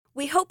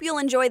We hope you'll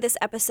enjoy this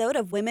episode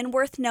of Women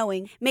Worth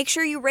Knowing. Make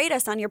sure you rate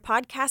us on your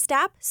podcast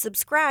app,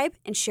 subscribe,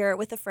 and share it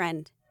with a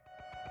friend.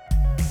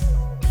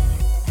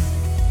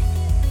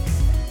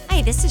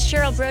 Hi, this is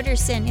Cheryl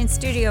Broderson in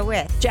studio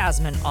with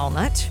Jasmine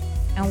Allnut.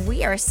 And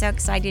we are so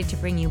excited to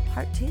bring you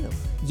part 2.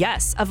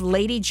 Yes, of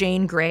Lady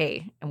Jane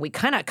Grey. And we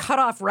kind of cut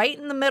off right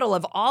in the middle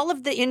of all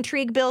of the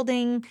intrigue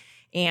building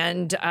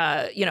and,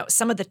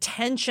 some of the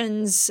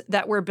tensions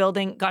that we're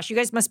building. Gosh, you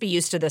guys must be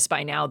used to this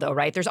by now, though,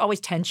 right? There's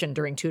always tension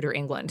during Tudor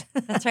England.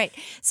 That's right.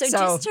 So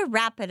just to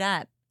wrap it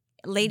up,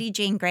 Lady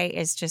Jane Grey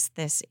is just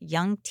this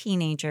young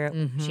teenager.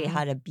 Mm-hmm. She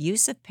had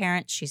abusive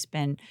parents. She's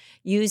been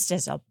used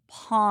as a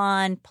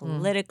pawn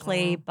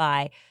politically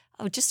by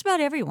just about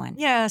everyone.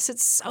 Yes,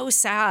 it's so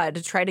sad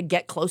to try to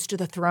get close to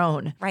the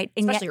throne. Right.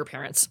 Especially her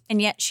parents.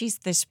 And yet she's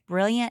this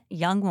brilliant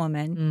young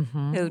woman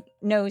who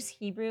knows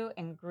Hebrew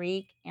and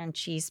Greek, and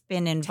she's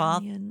been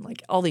involved. Italian,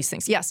 like all these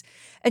things. Yes.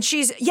 And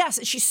she's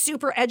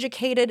super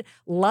educated,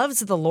 loves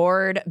the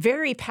Lord,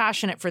 very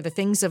passionate for the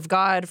things of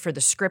God, for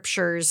the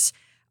scriptures,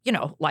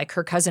 like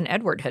her cousin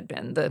Edward had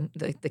been,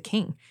 the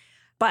king.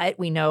 But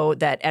we know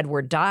that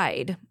Edward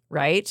died,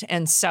 right?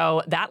 And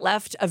so that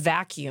left a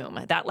vacuum,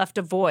 that left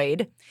a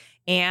void.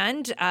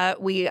 And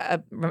we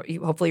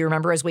hopefully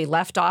remember as we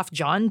left off,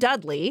 John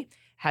Dudley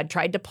had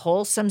tried to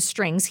pull some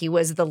strings. He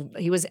was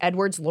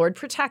Edward's Lord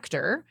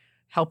Protector,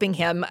 helping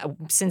him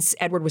since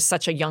Edward was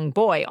such a young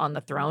boy on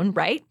the throne,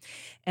 right?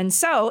 And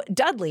so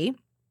Dudley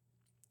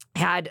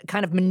had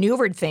kind of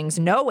maneuvered things,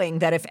 knowing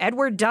that if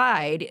Edward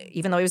died,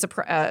 even though he was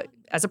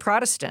as a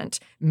Protestant,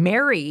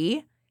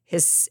 Mary,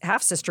 his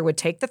half-sister, would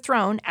take the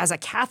throne as a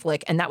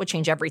Catholic, and that would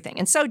change everything.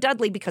 And so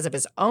Dudley, because of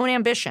his own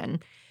ambition,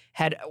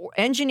 had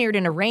engineered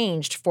and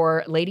arranged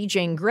for Lady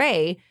Jane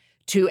Grey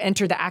to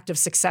enter the Act of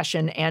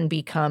Succession and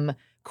become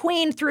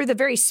queen through the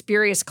very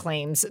spurious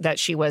claims that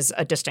she was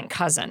a distant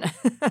cousin.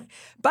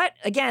 But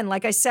again,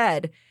 like I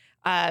said,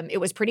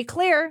 it was pretty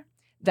clear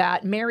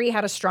that Mary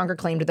had a stronger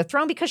claim to the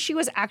throne because she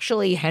was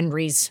actually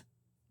Henry's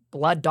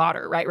blood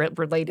daughter, right?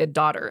 Related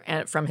daughter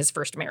from his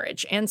first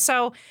marriage. And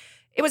so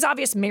it was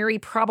obvious Mary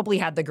probably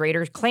had the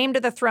greater claim to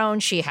the throne.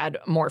 She had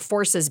more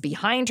forces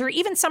behind her.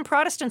 Even some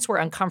Protestants were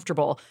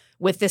uncomfortable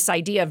with this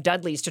idea of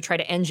Dudley's to try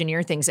to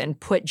engineer things and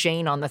put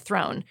Jane on the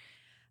throne.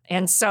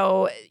 And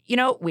so,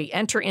 we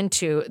enter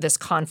into this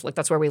conflict.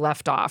 That's where we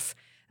left off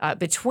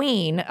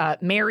between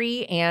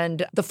Mary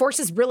and the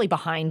forces really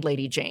behind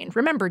Lady Jane.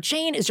 Remember,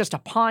 Jane is just a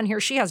pawn here.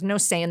 She has no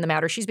say in the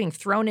matter. She's being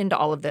thrown into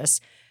all of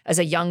this as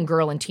a young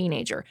girl and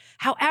teenager.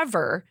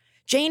 However,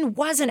 Jane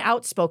was an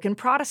outspoken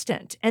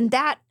Protestant, and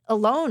that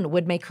alone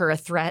would make her a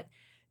threat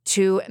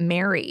to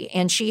Mary.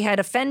 And she had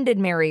offended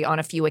Mary on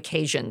a few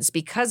occasions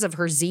because of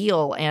her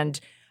zeal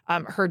and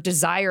her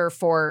desire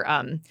for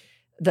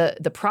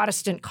the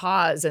Protestant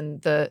cause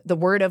and the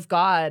word of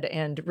God,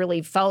 and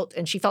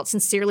she felt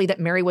sincerely that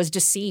Mary was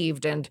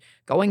deceived and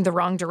going the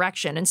wrong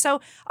direction. And so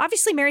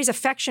obviously Mary's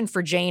affection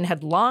for Jane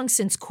had long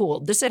since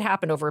cooled. This had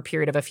happened over a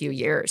period of a few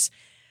years.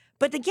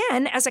 But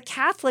again, as a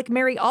Catholic,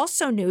 Mary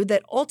also knew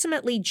that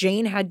ultimately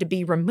Jane had to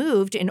be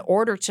removed in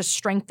order to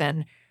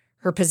strengthen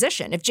her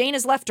position. If Jane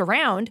is left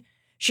around,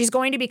 she's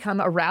going to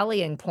become a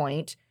rallying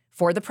point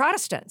for the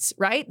Protestants,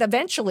 right?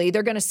 Eventually,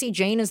 they're going to see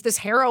Jane as this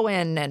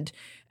heroine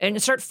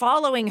and start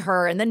following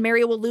her, and then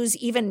Mary will lose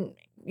even,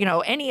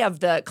 any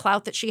of the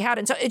clout that she had.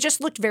 And so it just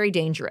looked very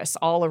dangerous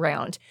all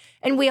around.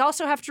 And we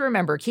also have to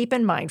remember, keep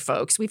in mind,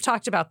 folks, we've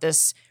talked about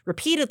this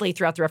repeatedly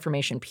throughout the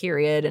Reformation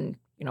period and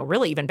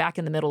really even back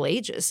in the Middle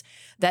Ages,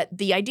 that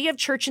the idea of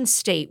church and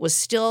state was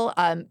still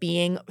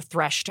being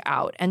threshed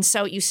out. And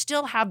so you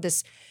still have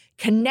this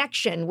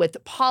connection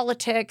with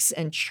politics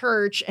and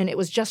church, and it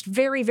was just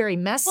very, very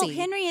messy. Well,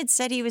 Henry had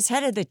said he was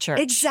head of the church.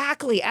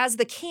 Exactly, as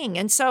the king.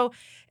 And so,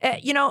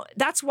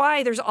 that's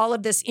why there's all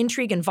of this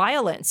intrigue and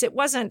violence. It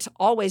wasn't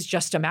always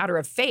just a matter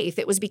of faith.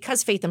 It was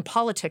because faith and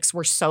politics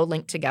were so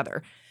linked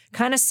together.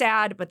 Kind of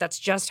sad, but that's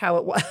just how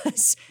it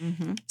was.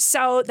 Mm-hmm.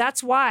 So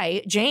that's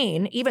why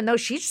Jane, even though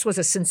she just was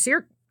a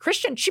sincere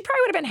Christian, she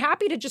probably would have been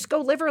happy to just go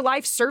live her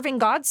life serving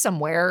God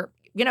somewhere,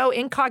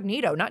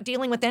 incognito, not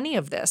dealing with any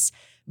of this.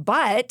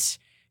 But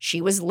she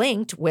was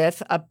linked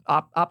with a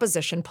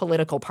opposition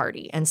political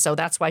party. And so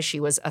that's why she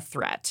was a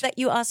threat. But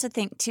you also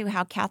think, too,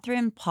 how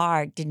Catherine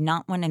Parr did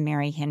not want to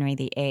marry Henry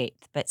VIII,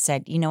 but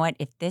said, you know what,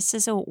 if this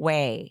is a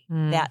way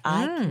that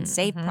I can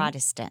save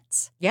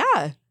Protestants.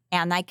 Yeah.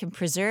 And I can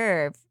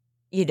preserve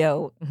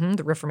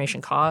the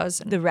Reformation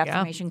cause. The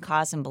Reformation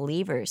cause and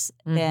believers,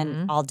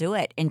 then I'll do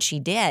it. And she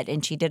did.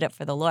 And she did it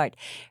for the Lord.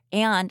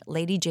 And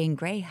Lady Jane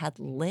Grey had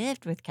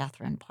lived with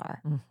Catherine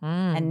Parr.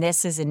 And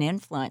this is an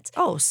influence.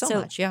 Oh, so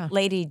much, yeah.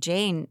 Lady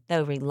Jane,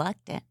 though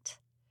reluctant,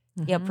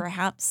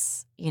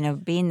 perhaps,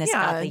 being this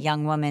godly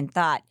young woman,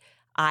 thought,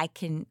 I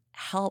can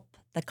help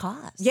the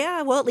cause.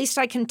 Yeah, well, at least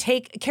I can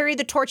carry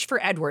the torch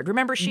for Edward.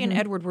 Remember, she and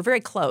Edward were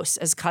very close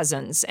as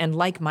cousins and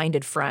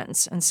like-minded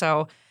friends. And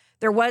so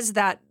there was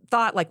that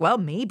thought like, well,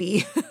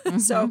 maybe.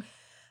 So,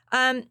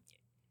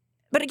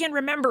 but again,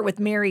 remember with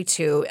Mary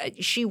too,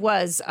 she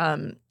was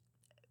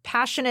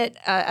passionate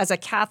as a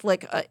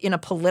Catholic in a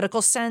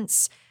political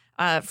sense.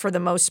 for the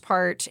most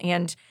part.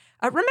 And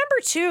remember,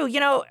 too, you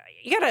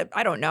gotta,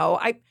 I don't know,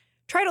 I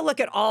try to look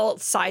at all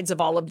sides of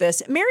all of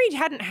this. Mary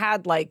hadn't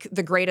had like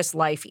the greatest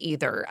life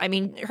either. I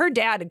mean, her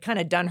dad had kind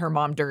of done her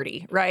mom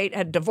dirty, right?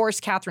 Had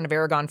divorced Catherine of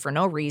Aragon for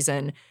no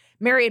reason.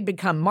 Mary had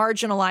become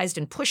marginalized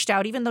and pushed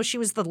out, even though she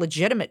was the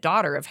legitimate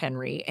daughter of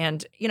Henry.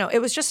 And, it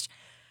was just,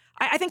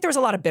 I think there was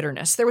a lot of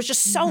bitterness. There was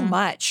just so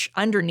much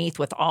underneath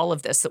with all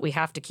of this that we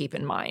have to keep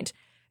in mind.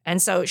 And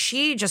so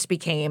she just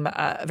became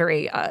a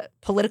very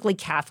politically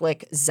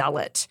Catholic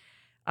zealot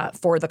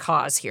for the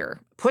cause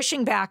here,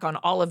 pushing back on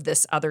all of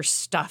this other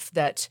stuff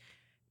that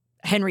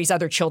Henry's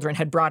other children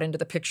had brought into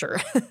the picture.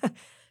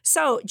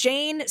 So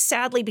Jane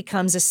sadly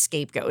becomes a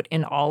scapegoat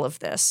in all of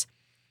this.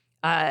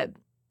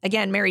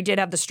 Again, Mary did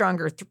have the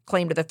stronger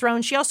claim to the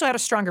throne. She also had a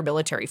stronger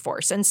military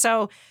force. And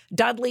so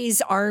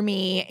Dudley's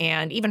army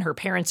and even her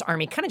parents'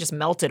 army kind of just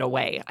melted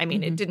away. I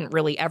mean, it didn't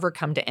really ever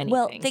come to anything.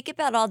 Well, think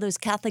about all those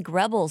Catholic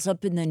rebels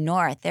up in the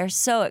north. They're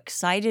so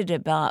excited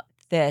about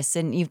this.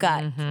 And you've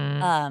got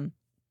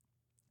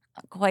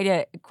quite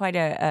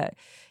a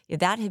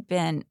that had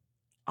been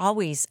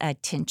always a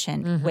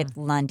tension with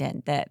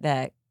London,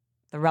 the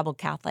rebel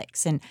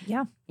Catholics. And,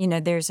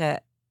 there's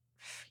and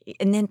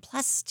then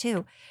plus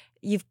too,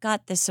 you've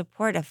got the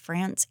support of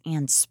France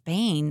and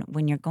Spain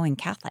when you're going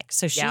Catholic.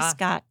 So she's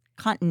got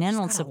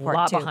continental support a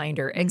lot too. behind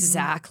her.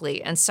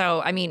 Exactly. And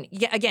so, I mean,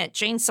 again,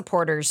 Jane's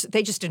supporters,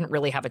 they just didn't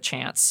really have a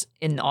chance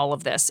in all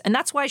of this. And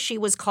that's why she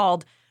was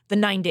called the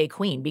 9-Day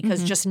Queen,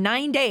 because just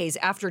 9 days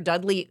after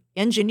Dudley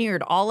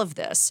engineered all of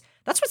this,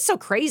 that's what's so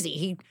crazy.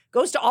 He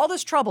goes to all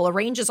this trouble,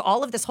 arranges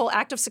all of this whole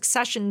act of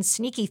succession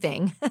sneaky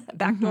thing,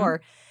 backdoor.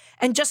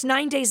 And just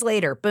 9 days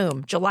later,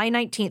 boom, July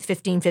 19th,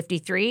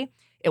 1553,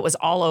 it was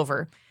all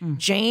over.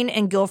 Jane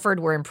and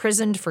Guilford were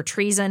imprisoned for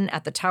treason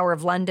at the Tower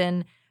of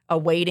London,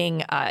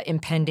 awaiting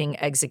impending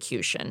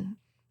execution.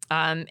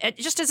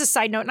 Just as a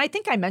side note, and I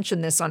think I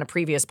mentioned this on a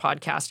previous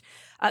podcast,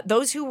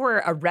 those who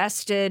were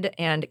arrested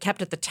and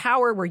kept at the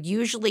Tower were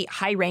usually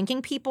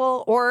high-ranking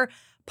people or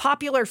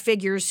popular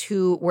figures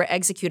who were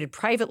executed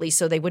privately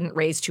so they wouldn't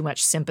raise too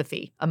much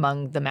sympathy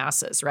among the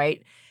masses,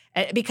 right?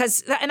 And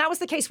that was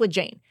the case with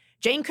Jane.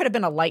 Jane could have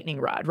been a lightning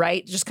rod,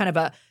 right? Just kind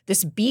of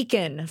this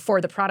beacon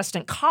for the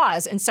Protestant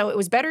cause. And so it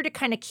was better to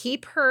kind of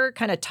keep her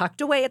kind of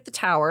tucked away at the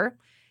Tower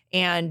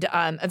and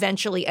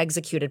eventually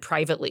executed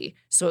privately.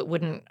 So it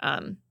wouldn't,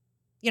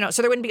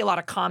 so there wouldn't be a lot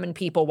of common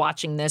people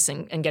watching this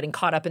and getting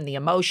caught up in the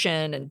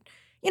emotion and,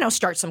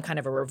 start some kind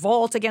of a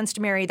revolt against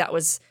Mary. That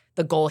was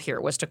the goal here,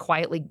 was to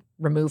quietly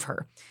remove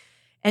her.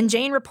 And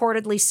Jane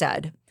reportedly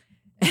said,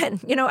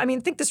 and, I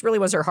think this really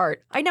was her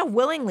heart, I now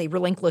willingly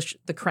relinquish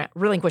the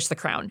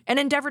crown and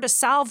endeavor to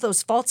salve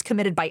those faults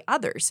committed by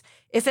others,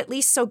 if at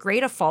least so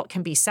great a fault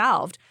can be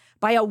salved,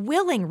 by a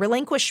willing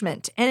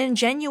relinquishment and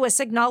ingenuous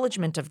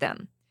acknowledgement of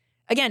them.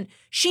 Again,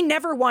 she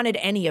never wanted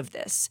any of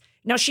this.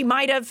 Now, she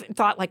might have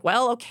thought like,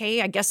 well,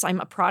 okay, I guess I'm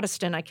a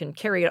Protestant, I can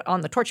carry it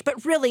on the torch.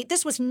 But really,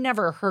 this was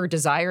never her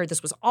desire.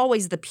 This was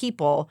always the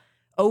people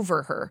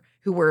over her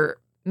who were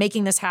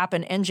making this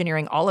happen,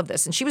 engineering all of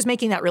this. And she was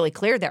making that really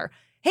clear there.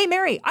 Hey,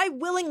 Mary, I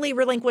willingly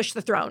relinquish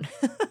the throne.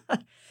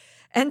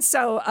 And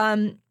so,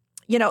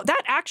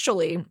 that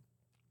actually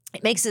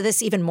it makes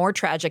this even more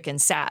tragic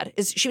and sad.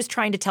 Is she was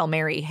trying to tell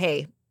Mary,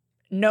 hey,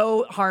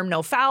 no harm,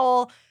 no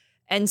foul.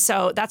 And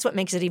so that's what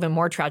makes it even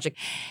more tragic.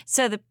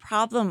 So the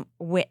problem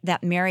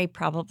that Mary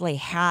probably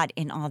had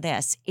in all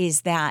this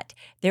is that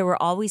there were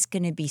always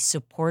going to be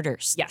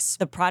supporters. Yes.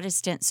 The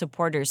Protestant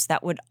supporters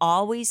that would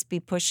always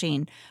be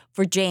pushing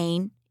for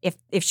Jane, if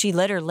she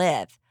let her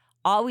live,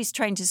 always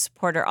trying to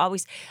support her,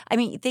 always. I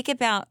mean, think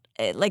about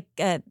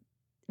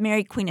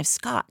Mary, Queen of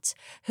Scots,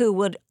 who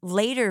would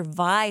later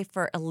vie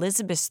for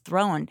Elizabeth's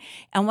throne.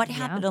 And what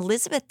happened?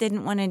 Elizabeth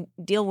didn't want to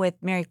deal with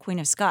Mary, Queen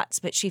of Scots,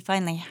 but she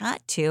finally had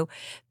to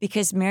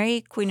because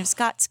Mary, Queen of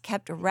Scots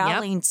kept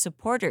rallying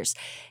supporters.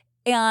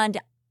 And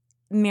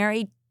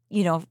Mary,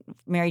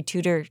 Mary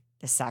Tudor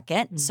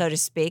II, so to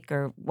speak,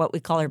 or what we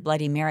call her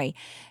Bloody Mary,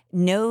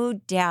 no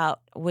doubt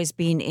was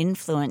being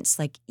influenced.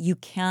 Like, you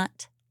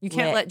can't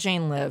let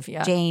Jane live.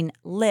 Yeah. Jane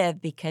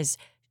live because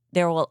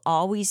there will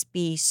always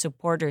be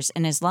supporters.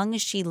 And as long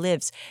as she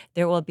lives,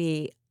 there will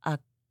be a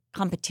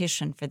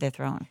competition for the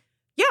throne.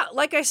 Yeah,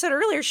 like I said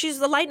earlier, she's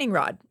the lightning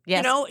rod.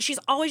 Yes. She's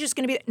always just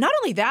going to be, not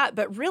only that,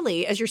 but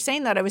really, as you're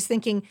saying that, I was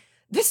thinking,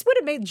 this would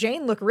have made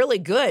Jane look really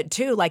good,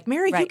 too. Like,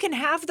 Mary, you can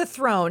have the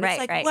throne. It's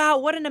like, wow,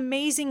 what an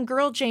amazing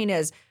girl Jane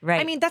is.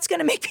 Right. I mean, that's going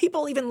to make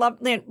people even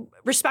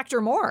respect her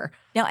more.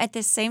 Now, at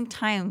the same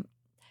time,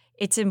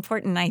 it's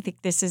important. I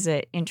think this is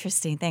an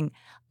interesting thing.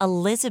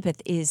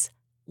 Elizabeth is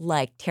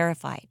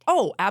terrified.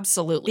 Oh,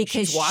 absolutely.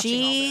 Because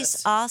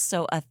she's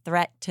also a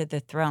threat to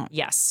the throne.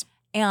 Yes.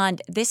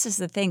 And this is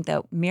the thing,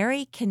 though.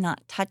 Mary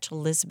cannot touch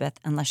Elizabeth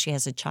unless she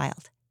has a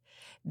child.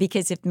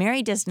 Because if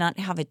Mary does not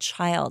have a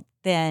child,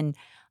 then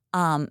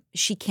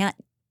she can't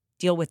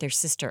deal with her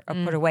sister or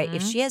put her away.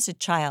 If she has a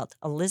child,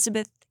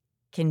 Elizabeth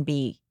can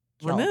be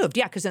removed.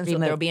 Yeah, because then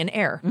there'll be an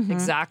heir. Mm-hmm.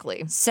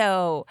 Exactly.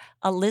 So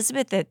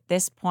Elizabeth at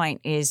this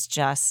point is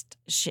just,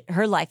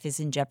 her life is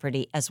in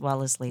jeopardy as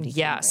well as Lady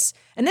Jane Grey.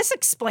 And this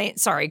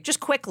explains, sorry, just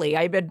quickly,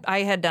 I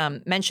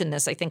had mentioned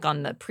this, I think,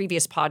 on the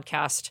previous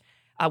podcast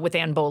with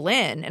Anne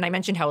Boleyn, and I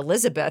mentioned how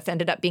Elizabeth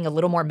ended up being a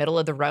little more middle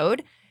of the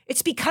road.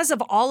 It's because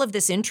of all of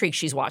this intrigue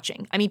she's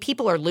watching. I mean,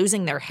 people are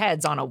losing their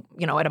heads on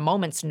at a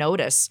moment's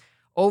notice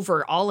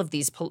over all of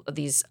these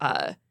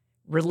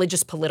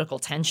religious political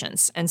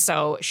tensions. And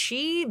so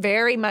she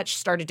very much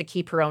started to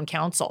keep her own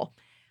counsel.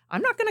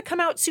 I'm not going to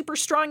come out super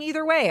strong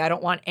either way. I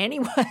don't want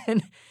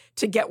anyone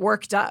to get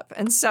worked up.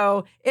 And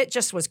so it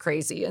just was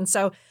crazy. And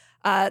so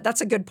that's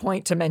a good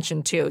point to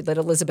mention too, that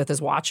Elizabeth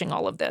is watching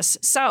all of this.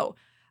 So,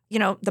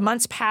 the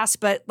months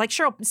passed, but like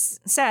Cheryl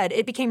said,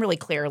 it became really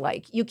clear,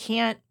 like, you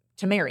can't,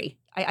 to Mary,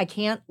 I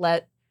can't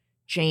let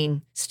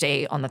Jane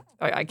stay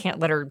I can't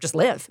let her just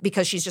live,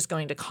 because she's just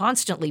going to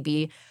constantly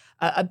be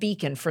a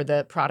beacon for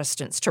the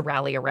Protestants to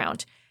rally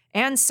around.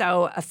 And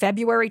so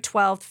February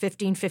 12th,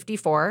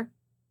 1554,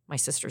 my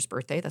sister's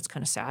birthday, that's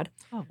kind of sad.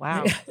 Oh,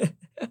 wow.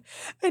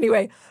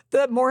 Anyway,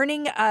 that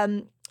morning,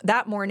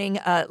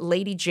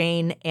 Lady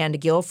Jane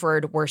and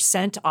Guilford were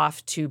sent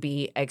off to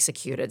be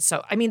executed.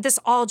 So, I mean, this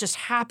all just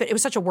happened. It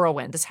was such a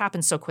whirlwind. This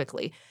happened so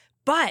quickly.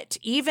 But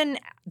even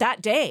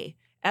that day,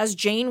 as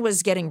Jane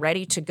was getting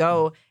ready to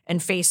go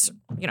and face,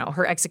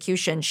 her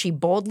execution, she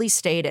boldly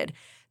stated,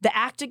 "The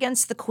act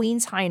against the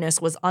Queen's Highness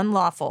was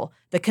unlawful,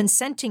 the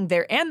consenting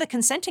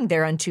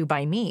thereunto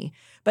by me.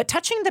 But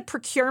touching the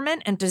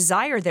procurement and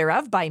desire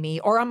thereof by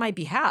me, or on my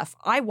behalf,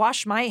 I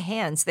wash my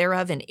hands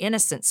thereof in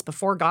innocence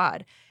before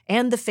God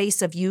and the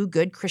face of you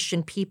good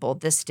Christian people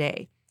this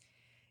day."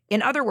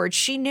 In other words,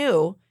 she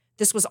knew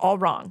this was all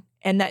wrong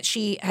and that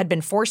she had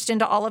been forced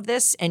into all of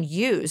this and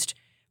used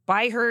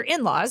by her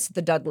in-laws,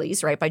 the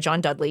Dudleys, right, by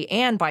John Dudley,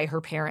 and by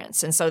her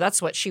parents. And so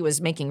that's what she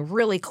was making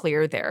really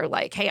clear there.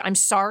 Like, hey, I'm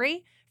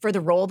sorry for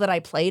the role that I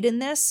played in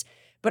this,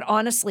 but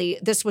honestly,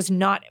 this was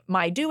not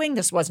my doing.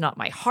 This was not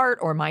my heart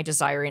or my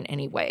desire in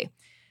any way.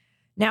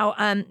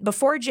 Now,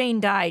 before Jane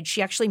died,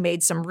 she actually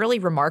made some really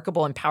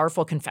remarkable and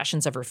powerful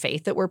confessions of her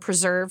faith that were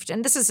preserved.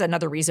 And this is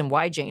another reason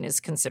why Jane is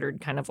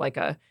considered kind of like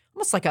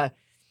almost like a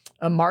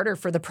martyr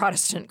for the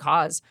Protestant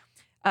cause.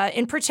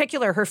 In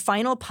particular, her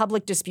final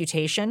public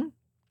disputation,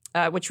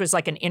 which was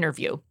like an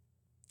interview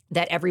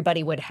that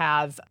everybody would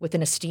have with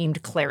an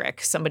esteemed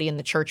cleric. Somebody in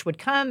the church would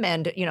come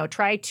and,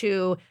 try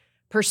to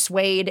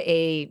persuade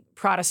a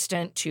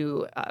Protestant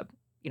to,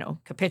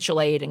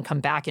 capitulate and come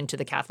back into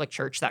the Catholic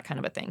Church, that kind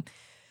of a thing.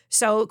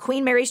 So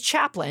Queen Mary's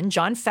chaplain,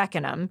 John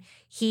Feckenham,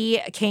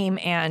 he came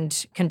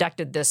and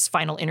conducted this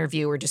final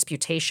interview or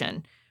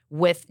disputation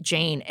with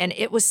Jane. And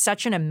it was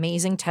such an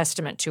amazing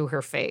testament to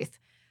her faith.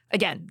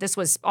 Again, this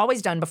was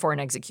always done before an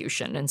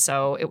execution, and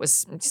so it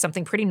was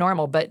something pretty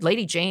normal, but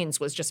Lady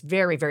Jane's was just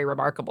very, very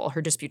remarkable,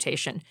 her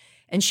disputation.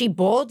 And she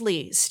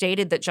boldly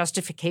stated that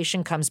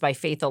justification comes by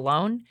faith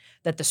alone,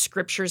 that the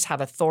scriptures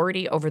have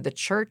authority over the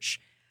church,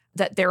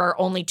 that there are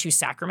only two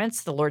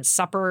sacraments, the Lord's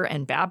Supper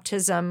and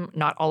baptism,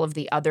 not all of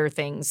the other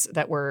things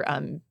that were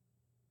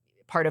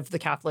part of the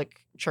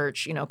Catholic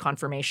Church,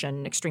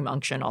 confirmation, extreme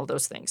unction, all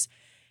those things.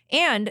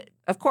 And,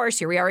 of course,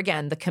 here we are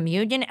again. The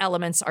communion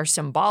elements are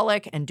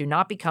symbolic and do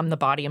not become the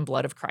body and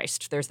blood of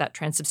Christ. There's that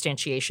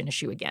transubstantiation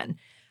issue again.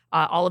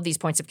 All of these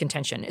points of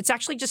contention. It's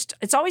actually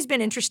it's always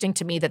been interesting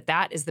to me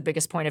that is the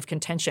biggest point of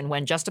contention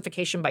when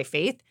justification by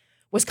faith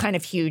was kind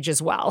of huge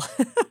as well.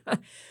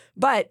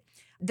 But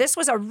this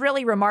was a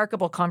really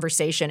remarkable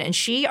conversation, and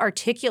she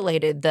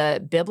articulated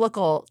the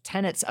biblical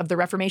tenets of the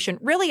Reformation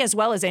really as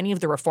well as any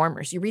of the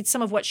reformers. You read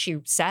some of what she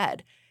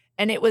said,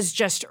 and it was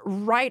just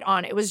right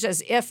on. It was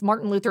as if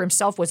Martin Luther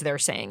himself was there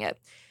saying it.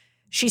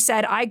 She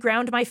said, "I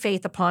ground my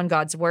faith upon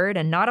God's word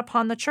and not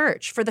upon the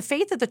church. For the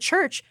faith of the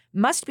church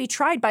must be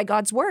tried by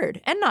God's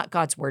word, and not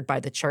God's word by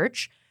the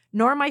church,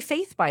 nor my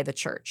faith by the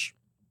church."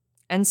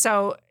 And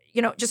so,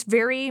 just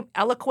very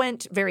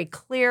eloquent, very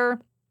clear.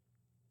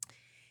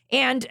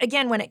 And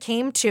again, when it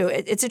came to,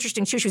 it's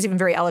interesting too, she was even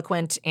very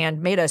eloquent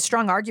and made a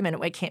strong argument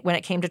when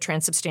it came to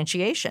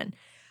transubstantiation.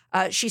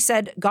 She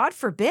said, "God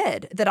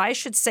forbid that I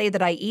should say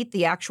that I eat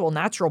the actual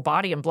natural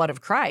body and blood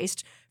of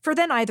Christ, for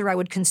then either I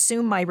would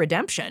consume my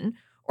redemption,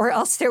 or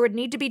else there would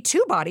need to be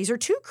two bodies or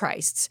two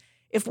Christs.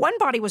 If one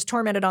body was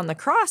tormented on the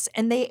cross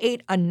and they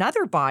ate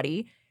another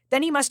body,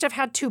 then he must have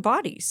had two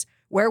bodies.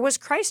 Where was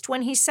Christ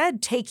when he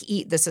said, 'Take,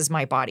 eat, this is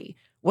my body'?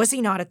 Was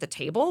he not at the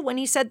table when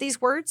he said these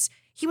words?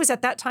 He was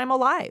at that time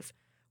alive.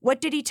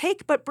 What did he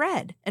take but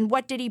bread? And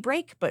what did he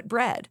break but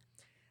bread?"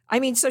 I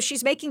mean, so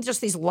she's making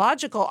just these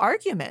logical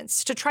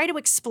arguments to try to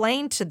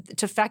explain to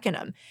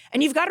Feckenham.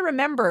 And you've got to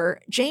remember,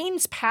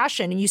 Jane's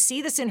passion, and you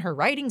see this in her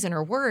writings and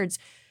her words,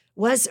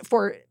 was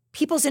for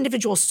people's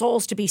individual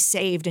souls to be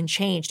saved and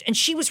changed. And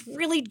she was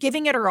really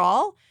giving it her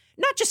all,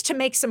 not just to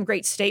make some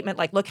great statement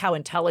like, look how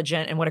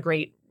intelligent and what a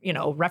great,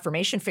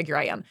 Reformation figure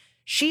I am.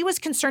 She was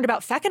concerned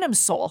about Feckenham's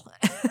soul.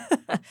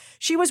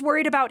 She was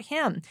worried about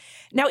him.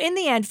 Now, in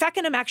the end,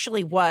 Feckenham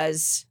actually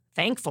was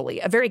thankfully,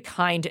 a very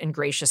kind and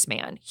gracious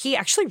man. He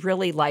actually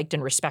really liked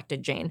and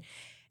respected Jane.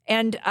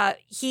 And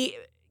he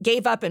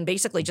gave up and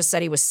basically just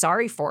said he was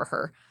sorry for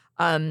her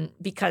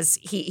because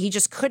he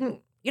just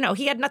couldn't,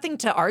 he had nothing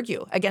to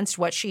argue against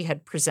what she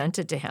had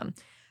presented to him.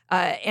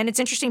 And it's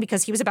interesting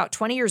because he was about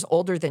 20 years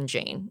older than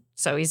Jane.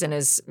 So he's in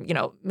his,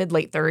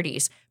 mid-late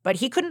 30s. But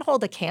he couldn't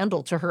hold a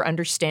candle to her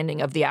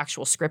understanding of the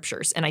actual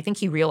scriptures. And I think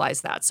he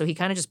realized that. So he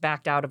kind of just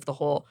backed out of the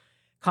whole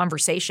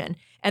conversation.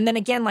 And then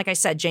again, like I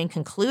said, Jane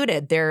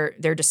concluded their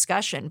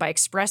discussion by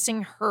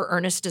expressing her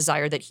earnest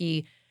desire that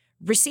he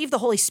receive the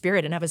Holy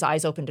Spirit and have his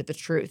eyes open to the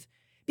truth.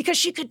 Because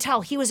she could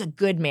tell he was a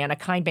good man, a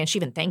kind man. She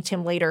even thanked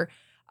him later.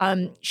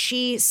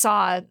 She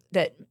saw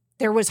that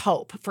there was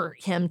hope for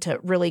him to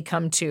really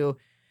come to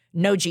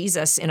know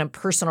Jesus in a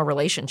personal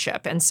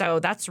relationship. And so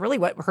that's really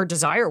what her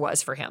desire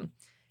was for him.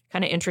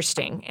 Kind of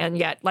interesting. And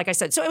yet, like I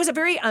said, so it was a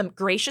very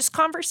gracious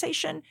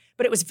conversation,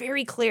 but it was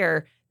very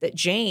clear that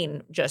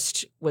Jane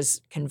just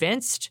was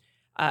convinced,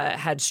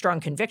 had strong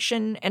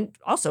conviction, and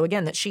also,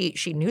 again, that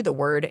she knew the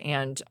word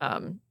and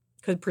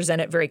could present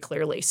it very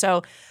clearly.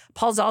 So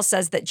Paul Zahl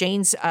says that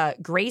Jane's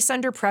grace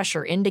under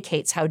pressure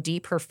indicates how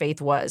deep her faith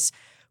was.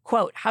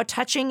 Quote, how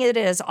touching it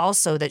is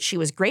also that she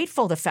was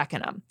grateful to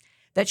Feckenham,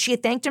 that she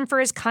thanked him for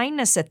his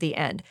kindness at the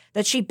end,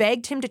 that she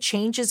begged him to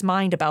change his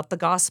mind about the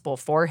gospel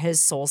for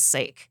his soul's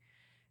sake.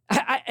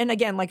 And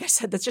again, like I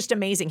said, that's just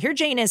amazing. Here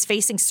Jane is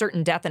facing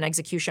certain death and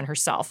execution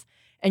herself,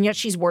 and yet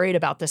she's worried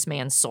about this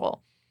man's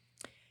soul.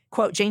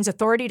 Quote, Jane's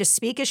authority to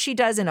speak as she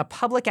does in a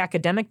public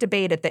academic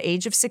debate at the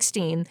age of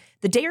 16,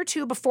 the day or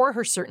two before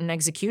her certain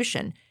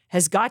execution,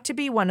 has got to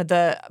be one of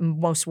the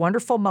most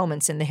wonderful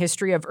moments in the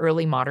history of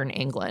early modern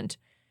England.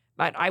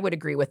 But I would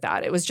agree with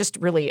that. It was just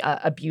really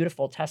a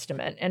beautiful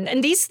testament.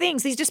 And these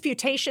things, these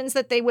disputations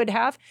that they would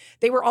have,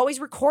 they were always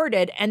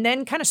recorded and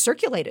then kind of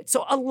circulated.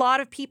 So a lot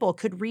of people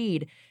could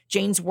read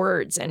Jane's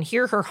words and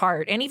hear her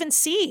heart and even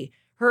see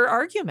her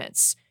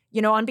arguments,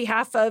 on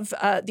behalf of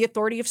the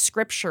authority of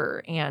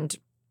Scripture and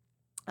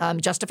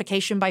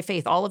justification by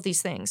faith, all of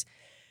these things.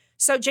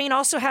 So Jane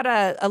also had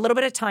a little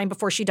bit of time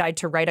before she died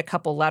to write a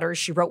couple letters.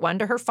 She wrote one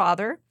to her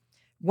father,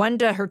 one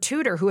to her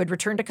tutor who had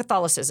returned to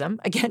Catholicism,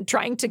 again,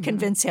 trying to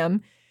convince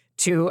him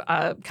to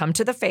come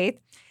to the faith.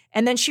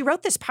 And then she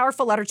wrote this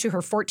powerful letter to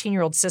her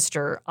 14-year-old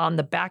sister on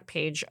the back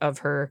page of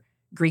her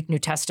Greek New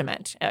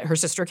Testament, her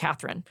sister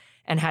Catherine,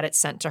 and had it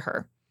sent to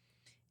her.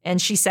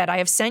 And she said, I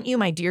have sent you,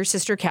 my dear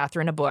sister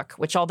Catherine, a book,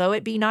 which although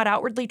it be not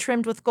outwardly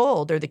trimmed with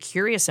gold or the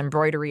curious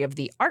embroidery of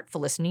the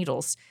artfulest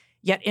needles,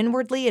 yet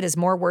inwardly it is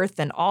more worth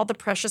than all the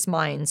precious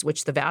mines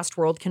which the vast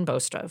world can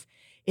boast of.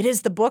 It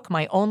is the book,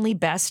 my only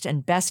best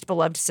and best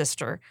beloved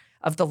sister,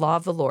 of the law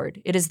of the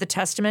Lord. It is the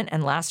testament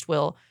and last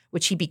will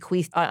which he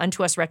bequeathed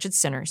unto us wretched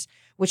sinners,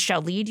 which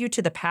shall lead you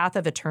to the path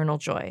of eternal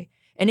joy.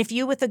 And if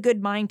you with a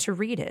good mind to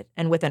read it,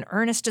 and with an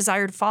earnest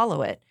desire to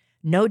follow it,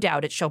 no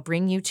doubt it shall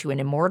bring you to an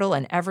immortal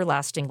and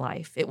everlasting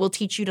life. It will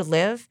teach you to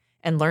live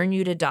and learn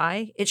you to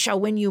die. It shall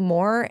win you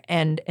more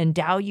and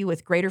endow you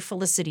with greater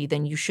felicity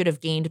than you should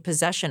have gained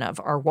possession of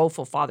our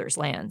woeful father's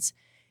lands.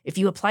 If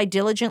you apply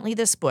diligently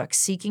this book,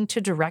 seeking to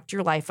direct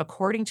your life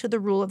according to the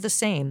rule of the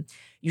same,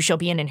 you shall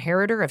be an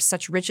inheritor of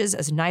such riches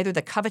as neither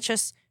the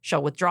covetous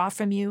shall withdraw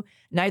from you,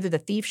 neither the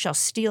thief shall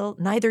steal,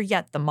 neither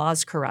yet the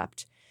moths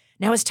corrupt.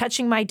 Now as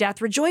touching my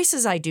death, rejoice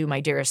as I do,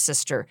 my dearest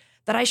sister,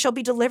 that I shall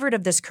be delivered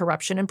of this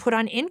corruption and put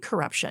on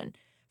incorruption.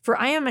 For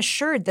I am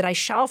assured that I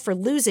shall, for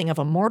losing of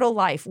a mortal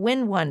life,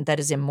 win one that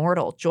is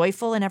immortal,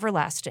 joyful, and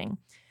everlasting.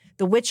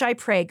 The which I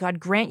pray God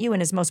grant you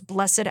in his most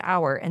blessed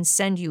hour, and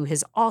send you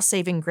his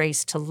all-saving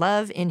grace to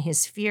love in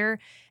his fear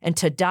and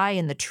to die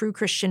in the true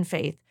Christian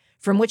faith,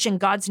 from which in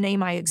God's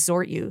name I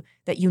exhort you,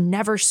 that you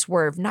never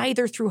swerve,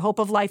 neither through hope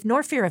of life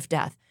nor fear of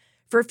death.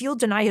 For if you'll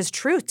deny his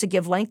truth to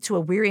give length to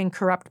a weary and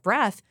corrupt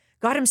breath,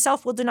 God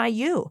himself will deny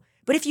you.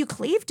 But if you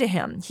cleave to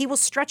him, he will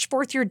stretch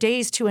forth your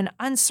days to an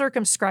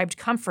uncircumscribed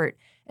comfort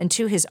and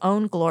to his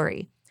own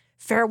glory.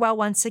 Farewell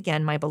once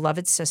again, my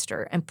beloved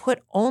sister, and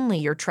put only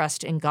your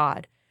trust in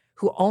God,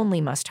 who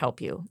only must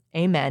help you.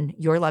 Amen.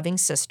 Your loving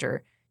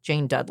sister,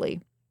 Jane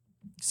Dudley.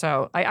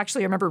 So I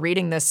actually remember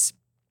reading this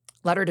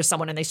letter to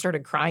someone and they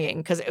started crying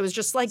because it was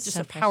just like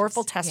a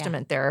powerful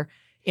testament there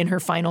in her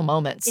final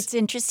moments. It's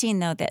interesting,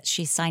 though, that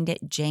she signed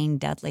it Jane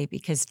Dudley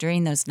because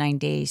during those 9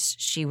 days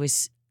she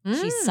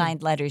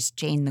signed letters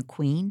Jane the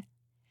Queen.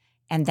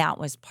 And that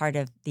was part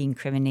of the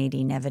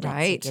incriminating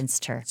evidence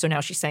against her. So now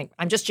she's saying,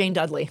 I'm just Jane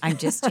Dudley. I'm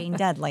just Jane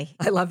Dudley.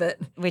 I love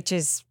it. Which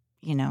is,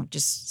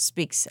 just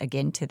speaks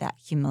again to that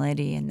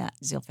humility and that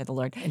zeal for the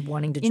Lord. And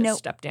wanting to just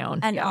step down.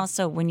 And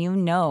also when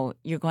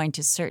you're going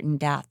to certain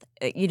death,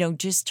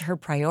 just her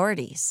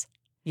priorities.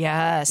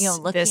 Yes.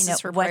 Looking this at is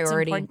her what's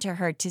priority. important to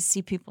her to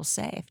see people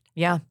saved.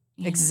 Yeah,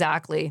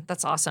 exactly.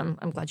 That's awesome.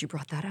 I'm glad you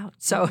brought that out.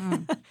 So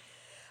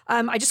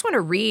I just want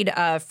to read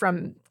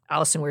from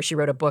Allison, where she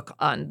wrote a book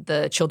on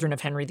the children of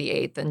Henry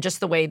VIII and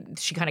just the way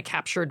she kind of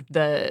captured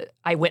the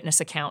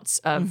eyewitness accounts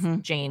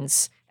of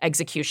Jane's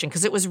execution,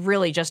 because it was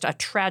really just a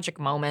tragic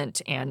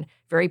moment and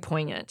very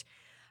poignant.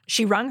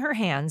 She wrung her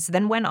hands,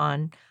 then went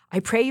on, I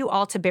pray you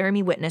all to bear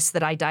me witness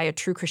that I die a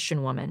true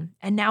Christian woman.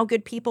 And now,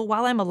 good people,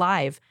 while I'm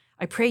alive,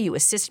 I pray you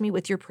assist me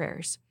with your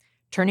prayers.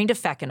 Turning to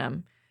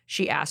Feckenham,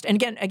 she asked,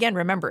 and again,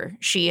 remember,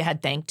 she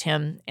had thanked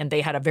him, and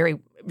they had a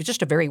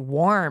very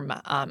warm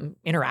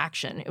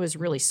interaction. It was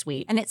really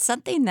sweet. And it's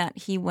something that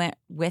he went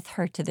with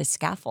her to the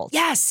scaffold.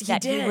 Yes, he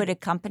did. He would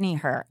accompany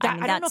her.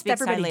 I don't know if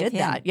everybody did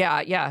that.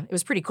 Yeah. It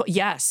was pretty cool.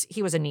 Yes,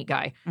 he was a neat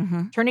guy.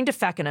 Mm-hmm. Turning to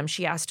Feckenham,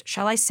 she asked,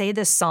 shall I say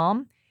this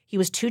psalm? He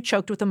was too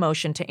choked with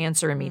emotion to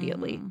answer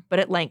immediately. But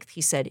at length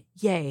he said,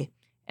 yea.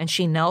 And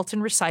she knelt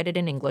and recited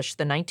in English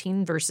the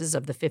 19 verses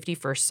of the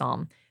 51st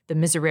Psalm, the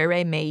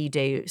Miserere Mei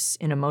Deus,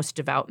 in a most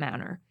devout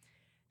manner.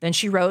 Then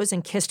she rose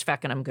and kissed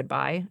Feckenham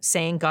goodbye,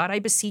 saying, God, I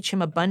beseech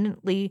him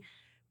abundantly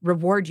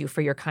reward you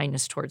for your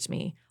kindness towards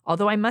me,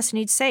 although I must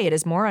needs say it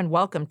is more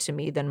unwelcome to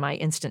me than my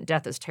instant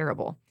death is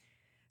terrible.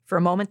 For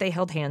a moment they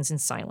held hands in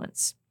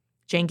silence.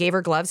 Jane gave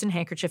her gloves and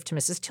handkerchief to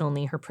Mrs.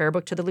 Tilney, her prayer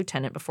book to the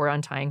lieutenant before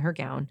untying her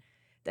gown.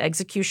 The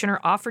executioner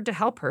offered to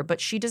help her,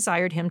 but she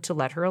desired him to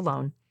let her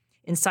alone.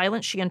 In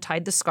silence, she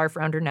untied the scarf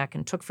round her neck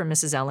and took from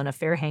Mrs. Ellen a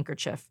fair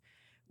handkerchief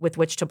with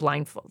which to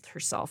blindfold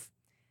herself.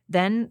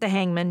 Then the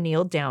hangman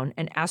kneeled down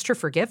and asked her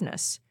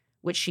forgiveness,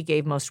 which she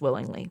gave most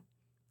willingly.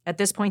 At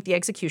this point, the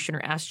executioner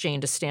asked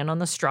Jane to stand on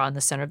the straw in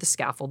the center of the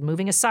scaffold,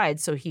 moving aside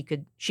so she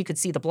could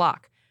see the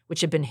block,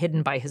 which had been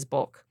hidden by his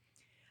bulk.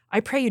 I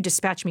pray you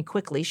dispatch me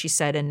quickly, she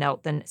said, and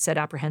knelt, then said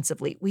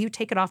apprehensively, will you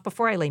take it off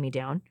before I lay me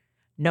down?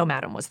 No,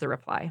 madam, was the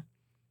reply.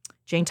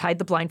 Jane tied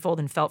the blindfold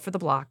and felt for the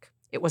block.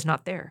 It was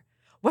not there.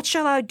 What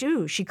shall I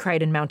do? She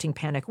cried in mounting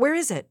panic. Where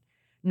is it?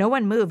 No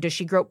one moved as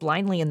she groped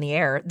blindly in the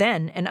air.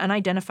 Then an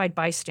unidentified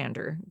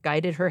bystander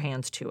guided her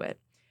hands to it.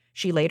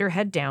 She laid her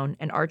head down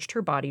and arched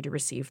her body to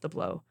receive the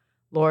blow.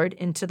 Lord,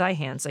 into thy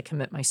hands I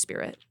commit my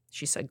spirit,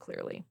 she said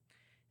clearly.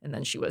 And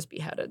then she was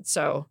beheaded.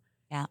 So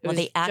yeah, well,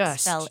 the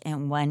axe fell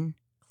in one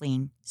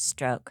clean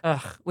stroke,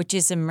 which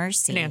is a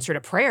mercy. An answer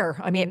to prayer.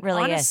 I mean, it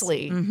really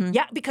honestly. Is. Mm-hmm.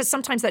 Yeah, because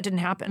sometimes that didn't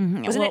happen.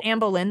 Mm-hmm. Wasn't it Anne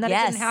Boleyn that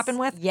it didn't happen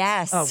with?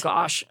 Yes. Oh,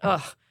 gosh.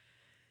 Ugh.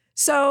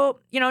 So,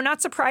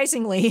 not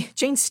surprisingly,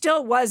 Jane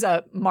still was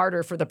a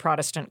martyr for the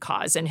Protestant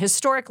cause. And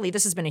historically,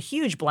 this has been a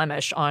huge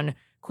blemish on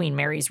Queen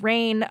Mary's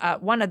reign.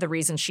 One of the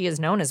reasons she is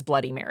known as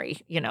Bloody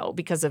Mary,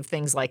 because of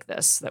things like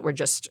this that were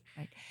just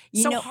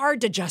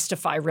hard to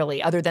justify,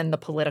 really, other than the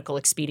political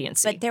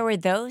expediency. But there were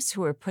those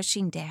who were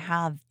pushing to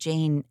have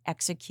Jane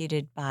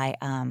executed by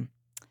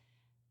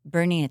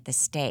burning at the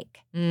stake.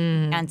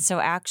 And so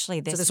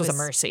actually this was a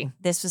mercy.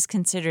 This was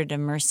considered a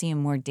mercy, a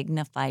more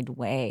dignified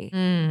way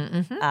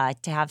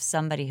to have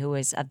somebody who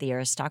was of the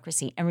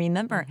aristocracy. And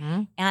remember,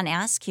 Anne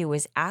Askew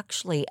was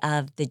actually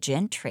of the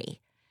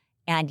gentry,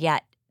 and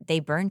yet they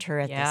burned her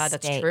at the stake. Yeah,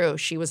 that's true.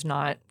 She was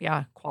not,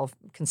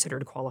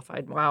 considered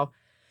qualified. Wow.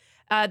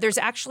 There's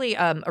actually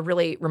a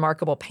really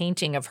remarkable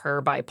painting of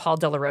her by Paul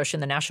Delaroche in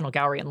the National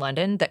Gallery in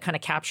London that kind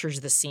of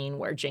captures the scene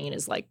where Jane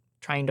is like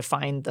trying to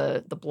find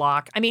the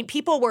block. I mean,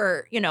 people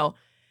were,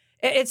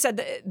 it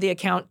said the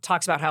account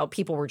talks about how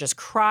people were just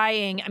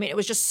crying. I mean, it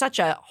was just such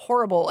a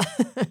horrible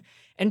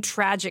and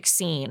tragic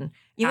scene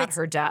at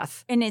her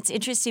death. And it's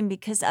interesting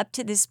because up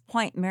to this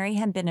point, Mary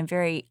had been a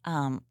very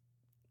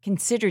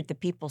considered the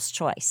people's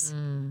choice.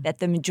 That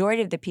the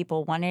majority of the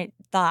people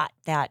thought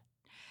that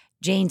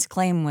Jane's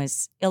claim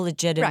was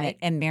illegitimate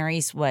and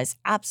Mary's was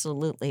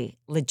absolutely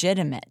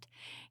legitimate.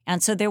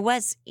 And so there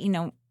was,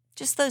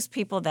 just those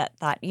people that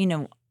thought,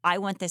 I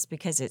want this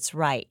because it's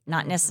right,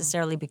 not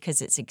necessarily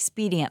because it's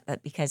expedient,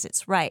 but because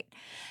it's right.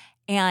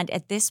 And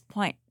at this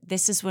point,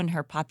 this is when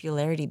her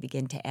popularity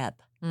began to ebb.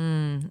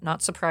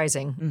 Not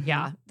surprising.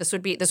 Yeah, this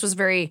was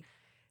very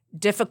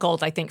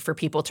difficult, I think, for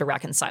people to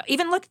reconcile.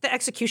 Even look, the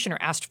executioner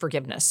asked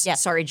forgiveness.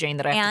 Yes. Sorry, Jane,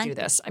 that I have to do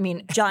this. I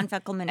mean, John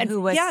Feckelman,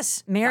 who was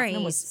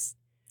Mary's,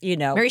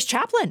 Mary's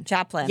chaplain.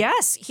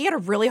 Yes, he had a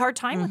really hard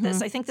time with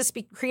this. I think this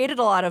created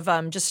a lot of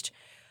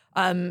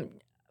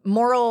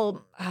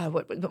moral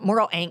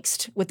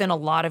angst within a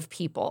lot of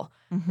people,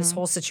 this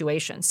whole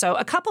situation. So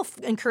a couple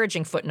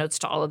encouraging footnotes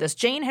to all of this.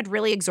 Jane had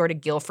really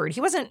exhorted Guilford.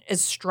 He wasn't as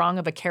strong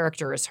of a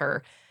character as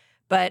her,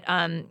 but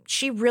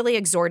she really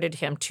exhorted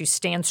him to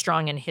stand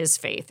strong in his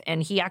faith.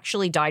 And he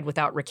actually died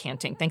without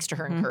recanting, thanks to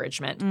her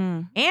encouragement.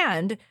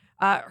 And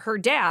her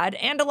dad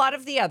and a lot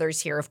of the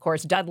others here, of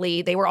course,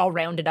 Dudley, they were all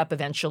rounded up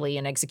eventually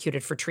and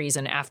executed for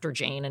treason after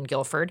Jane and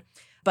Guilford.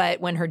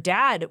 But when her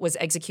dad was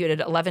executed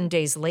 11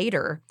 days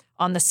later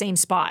on the same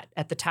spot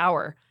at the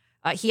Tower,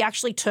 he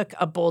actually took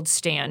a bold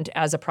stand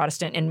as a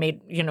Protestant and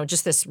made,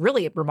 just this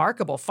really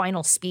remarkable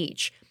final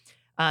speech.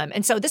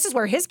 And so this is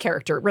where his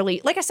character really,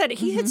 like I said,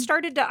 he had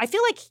started to, I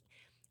feel like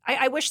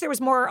I wish there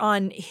was more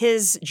on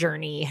his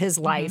journey, his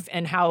life,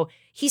 and how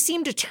he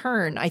seemed to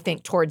turn, I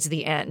think, towards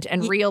the end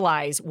and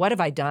realize, what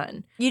have I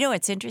done?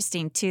 It's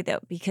interesting, too, though,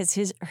 because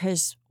his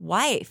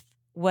wife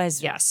was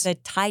the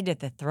tied to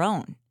the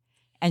throne.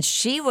 And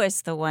she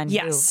was the one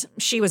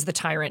she was the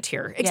tyrant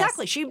here.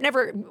 Exactly.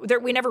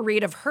 Yes. We never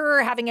read of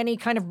her having any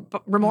kind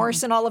of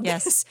remorse in all of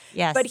this.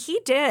 Yes. But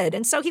he did.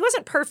 And so he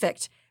wasn't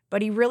perfect.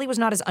 but he really was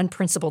not as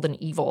unprincipled and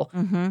evil.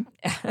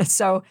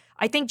 So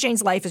I think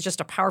Jane's life is just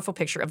a powerful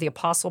picture of the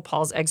Apostle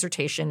Paul's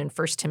exhortation in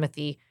 1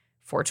 Timothy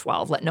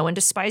 4:12. Let no one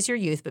despise your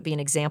youth, but be an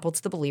example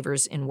to the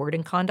believers in word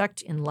and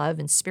conduct, in love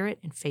and spirit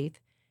and faith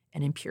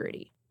and in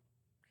purity.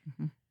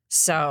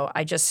 So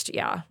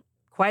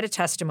quite a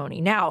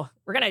testimony. Now,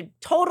 we're going to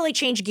totally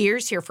change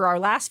gears here for our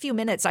last few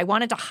minutes. I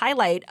wanted to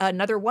highlight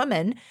another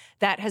woman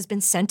that has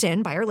been sent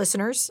in by our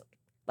listeners.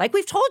 Like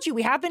we've told you,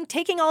 we have been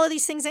taking all of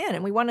these things in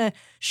and we want to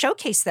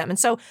showcase them. And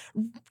so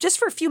just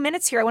for a few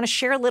minutes here, I want to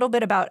share a little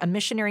bit about a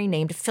missionary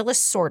named Phyllis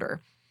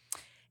Sorter.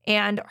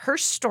 And her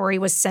story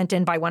was sent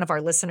in by one of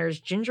our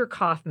listeners, Ginger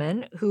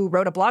Kaufman, who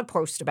wrote a blog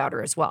post about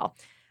her as well.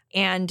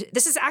 And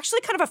this is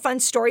actually kind of a fun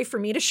story for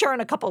me to share on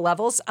a couple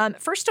levels.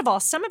 First of all,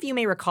 some of you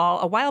may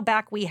recall a while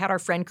back we had our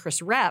friend Chris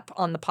Rep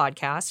on the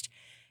podcast.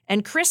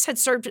 And Chris had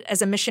served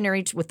as a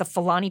missionary with the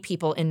Fulani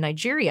people in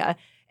Nigeria.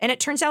 And it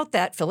turns out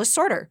that Phyllis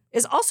Sorter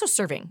is also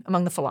serving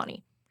among the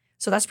Fulani.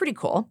 So that's pretty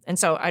cool. And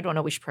so I don't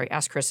know, we should probably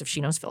ask Chris if she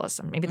knows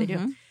Phyllis. Maybe they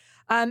do.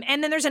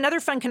 And then there's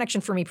another fun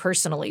connection for me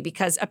personally,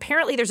 because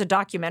apparently there's a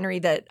documentary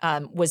that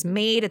was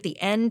made at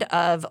the end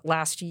of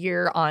last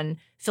year on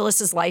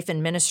Phyllis's life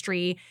and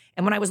ministry.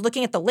 And when I was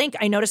looking at the link,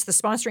 I noticed the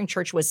sponsoring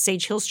church was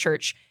Sage Hills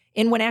Church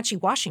in Wenatchee,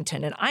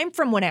 Washington. And I'm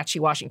from Wenatchee,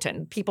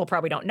 Washington. People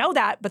probably don't know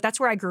that, but that's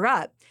where I grew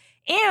up.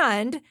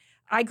 And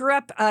I grew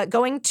up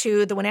going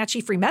to the Wenatchee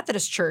Free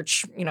Methodist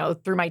Church,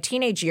 through my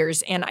teenage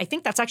years. And I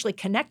think that's actually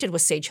connected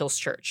with Sage Hills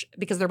Church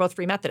because they're both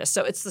Free Methodist.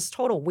 So it's this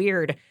total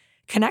weird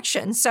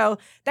connection. So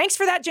thanks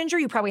for that, Ginger.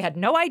 You probably had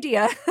no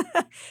idea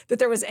that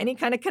there was any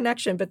kind of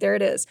connection, but there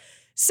it is.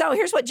 So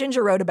here's what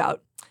Ginger wrote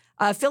about.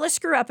 Phyllis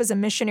grew up as a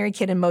missionary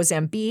kid in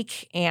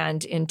Mozambique,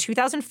 and in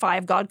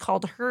 2005, God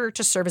called her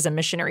to serve as a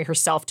missionary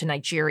herself to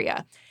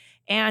Nigeria.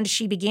 And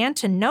she began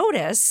to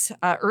notice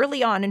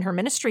early on in her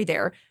ministry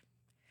there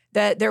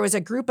that there was a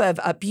group of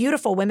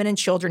beautiful women and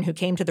children who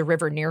came to the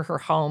river near her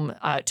home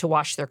to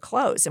wash their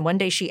clothes. And one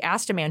day she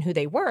asked a man who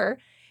they were,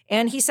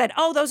 and he said,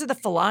 "Oh, those are the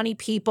Fulani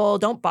people.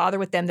 Don't bother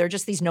with them. They're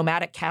just these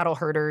nomadic cattle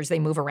herders. They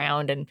move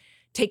around and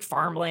take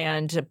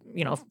farmland,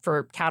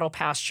 for cattle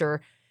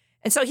pasture."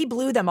 And so he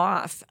blew them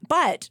off.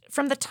 But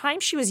from the time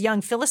she was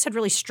young, Phyllis had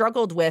really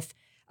struggled with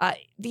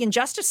the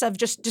injustice of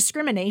just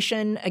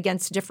discrimination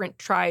against different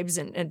tribes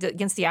and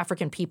against the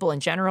African people in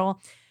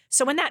general.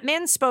 So when that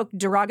man spoke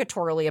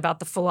derogatorily about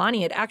the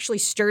Fulani, it actually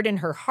stirred in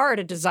her heart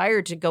a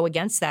desire to go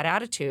against that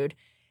attitude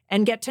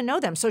and get to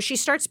know them. So she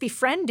starts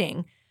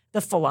befriending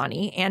the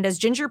Fulani. And as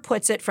Ginger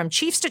puts it, from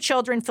chiefs to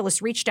children,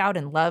 Phyllis reached out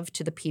in love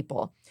to the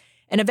people.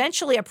 And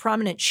eventually a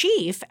prominent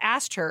chief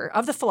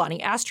of the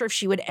Fulani asked her if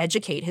she would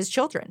educate his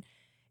children.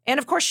 And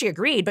of course she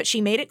agreed, but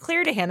she made it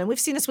clear to him, and we've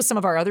seen this with some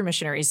of our other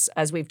missionaries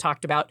as we've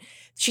talked about.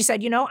 She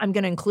said, I'm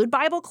going to include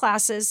Bible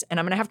classes and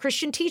I'm going to have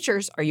Christian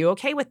teachers. Are you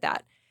okay with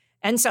that?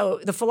 And so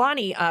the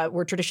Fulani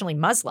were traditionally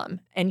Muslim,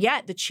 and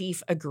yet the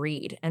chief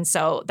agreed. And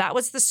so that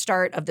was the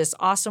start of this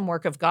awesome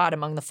work of God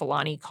among the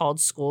Fulani called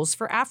Schools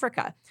for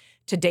Africa.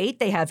 To date,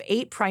 they have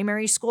 8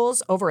 primary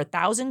schools, over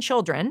 1,000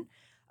 children,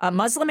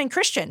 Muslim and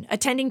Christian,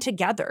 attending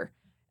together.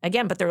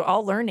 Again, but they're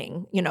all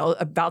learning,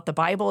 about the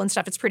Bible and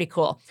stuff. It's pretty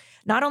cool.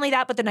 Not only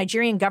that, but the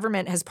Nigerian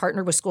government has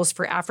partnered with Schools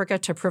for Africa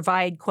to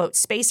provide, quote,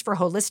 space for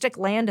holistic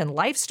land and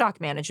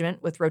livestock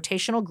management with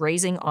rotational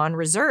grazing on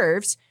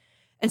reserves.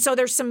 And so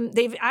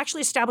they've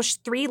actually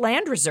established 3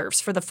 land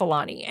reserves for the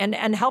Fulani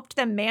and helped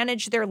them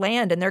manage their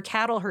land and their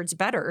cattle herds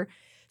better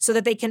so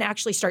that they can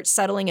actually start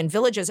settling in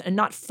villages and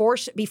not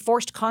be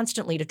forced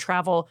constantly to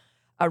travel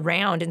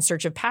around in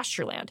search of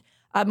pasture land.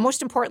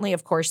 Most importantly,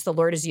 of course, the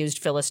Lord has used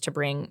Phyllis to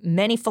bring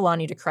many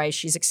Fulani to Christ.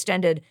 She's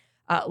extended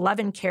love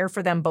and care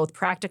for them both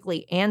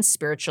practically and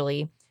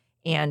spiritually.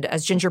 And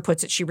as Ginger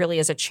puts it, she really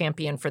is a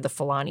champion for the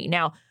Fulani.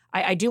 Now,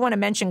 I do want to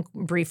mention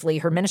briefly,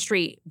 her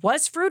ministry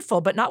was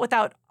fruitful, but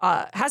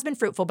has been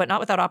fruitful, but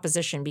not without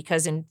opposition,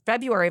 because in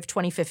February of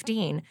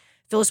 2015,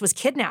 Phyllis was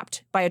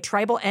kidnapped by a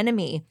tribal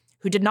enemy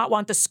who did not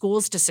want the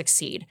schools to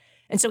succeed.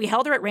 And so he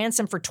held her at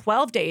ransom for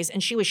 12 days,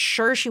 and she was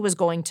sure she was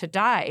going to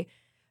die.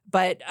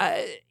 But,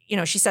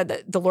 she said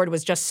that the Lord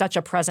was just such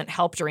a present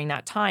help during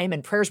that time,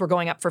 and prayers were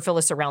going up for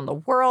Phyllis around the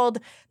world.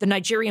 The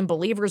Nigerian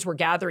believers were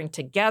gathering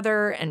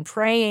together and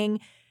praying,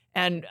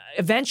 and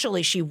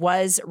eventually she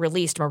was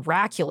released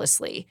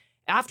miraculously.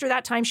 After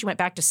that time, she went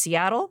back to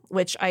Seattle,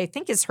 which I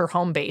think is her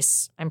home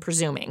base, I'm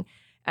presuming,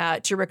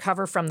 to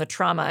recover from the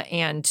trauma.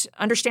 And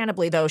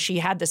understandably, though, she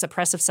had this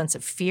oppressive sense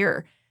of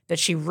fear that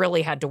she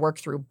really had to work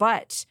through.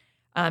 But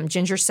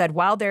Ginger said,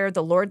 while there,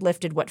 the Lord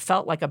lifted what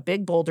felt like a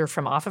big boulder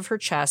from off of her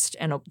chest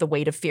and the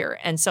weight of fear.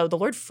 And so the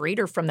Lord freed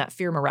her from that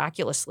fear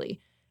miraculously.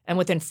 And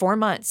within 4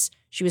 months,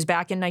 she was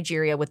back in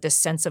Nigeria with this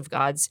sense of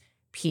God's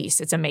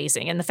peace. It's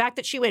amazing. And the fact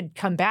that she would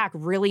come back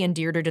really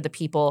endeared her to the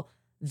people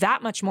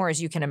that much more,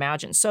 as you can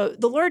imagine. So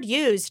the Lord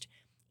used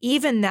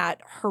even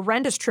that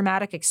horrendous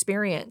traumatic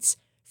experience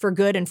for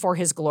good and for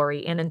his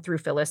glory in and through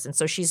Phyllis. And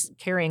so she's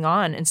carrying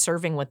on and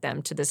serving with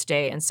them to this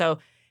day. And so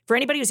for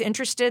anybody who's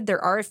interested,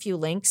 there are a few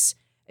links.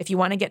 if you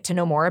want to get to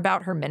know more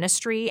about her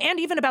ministry and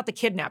even about the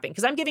kidnapping,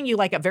 because I'm giving you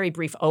like a very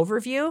brief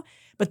overview,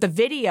 but the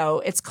video,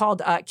 it's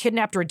called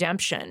Kidnapped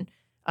Redemption,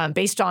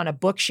 based on a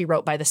book she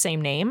wrote by the same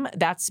name.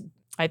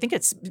 I think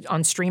it's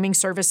on streaming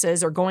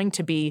services or going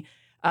to be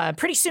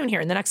pretty soon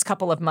here in the next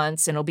couple of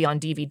months, and it'll be on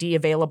DVD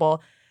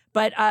available.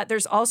 But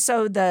there's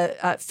also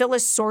the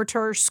Phyllis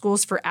Sortor,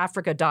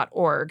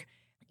 schoolsforafrica.org.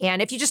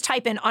 And if you just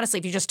type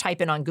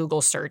in on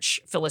Google search,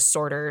 Phyllis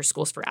Sortor,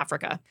 Schools for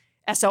Africa,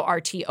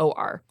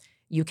 SORTOR,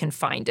 you can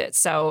find it.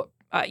 So,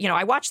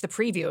 I watched the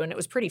preview and it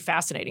was pretty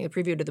fascinating, the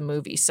preview to the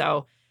movie.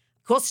 So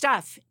cool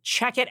stuff.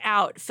 Check it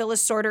out.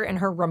 Phyllis Sortor and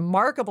her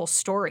remarkable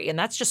story. And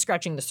that's just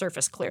scratching the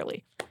surface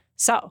clearly.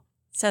 So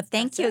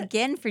thank you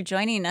again for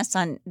joining us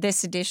on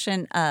this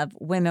edition of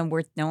Women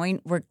Worth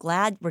Knowing. We're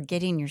glad we're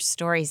getting your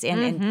stories in.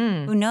 Mm-hmm.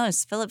 And who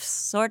knows, Phyllis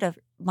sort of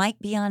might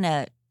be on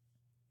a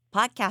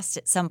podcast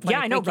at some point.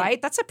 Yeah, I know,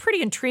 right? That's a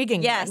pretty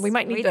intriguing yes, one. We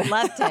might need we'd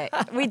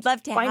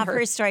love to have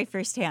her story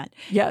firsthand.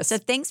 Yes. So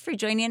thanks for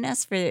joining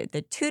us for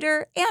the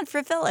tutor and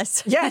for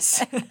Phyllis.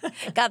 Yes.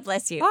 God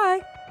bless you.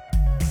 Bye.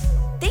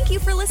 Thank you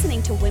for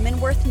listening to Women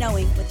Worth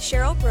Knowing with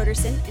Cheryl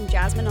Broderson and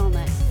Jasmine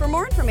Allnut. For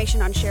more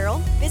information on Cheryl,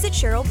 visit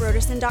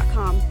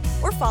CherylBroderson.com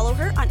or follow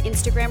her on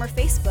Instagram or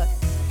Facebook.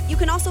 You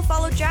can also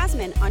follow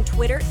Jasmine on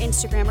Twitter,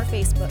 Instagram, or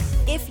Facebook.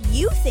 If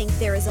you think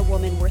there is a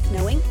woman worth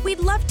knowing, we'd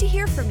love to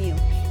hear from you.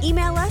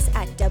 Email us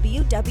at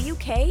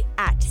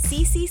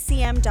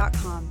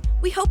wwk@cccm.com.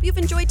 We hope you've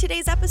enjoyed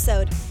today's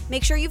episode.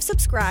 Make sure you've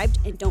subscribed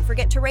and don't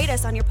forget to rate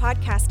us on your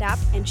podcast app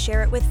and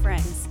share it with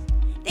friends.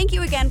 Thank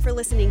you again for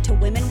listening to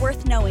Women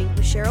Worth Knowing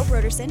with Cheryl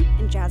Broderson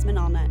and Jasmine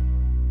Allnut.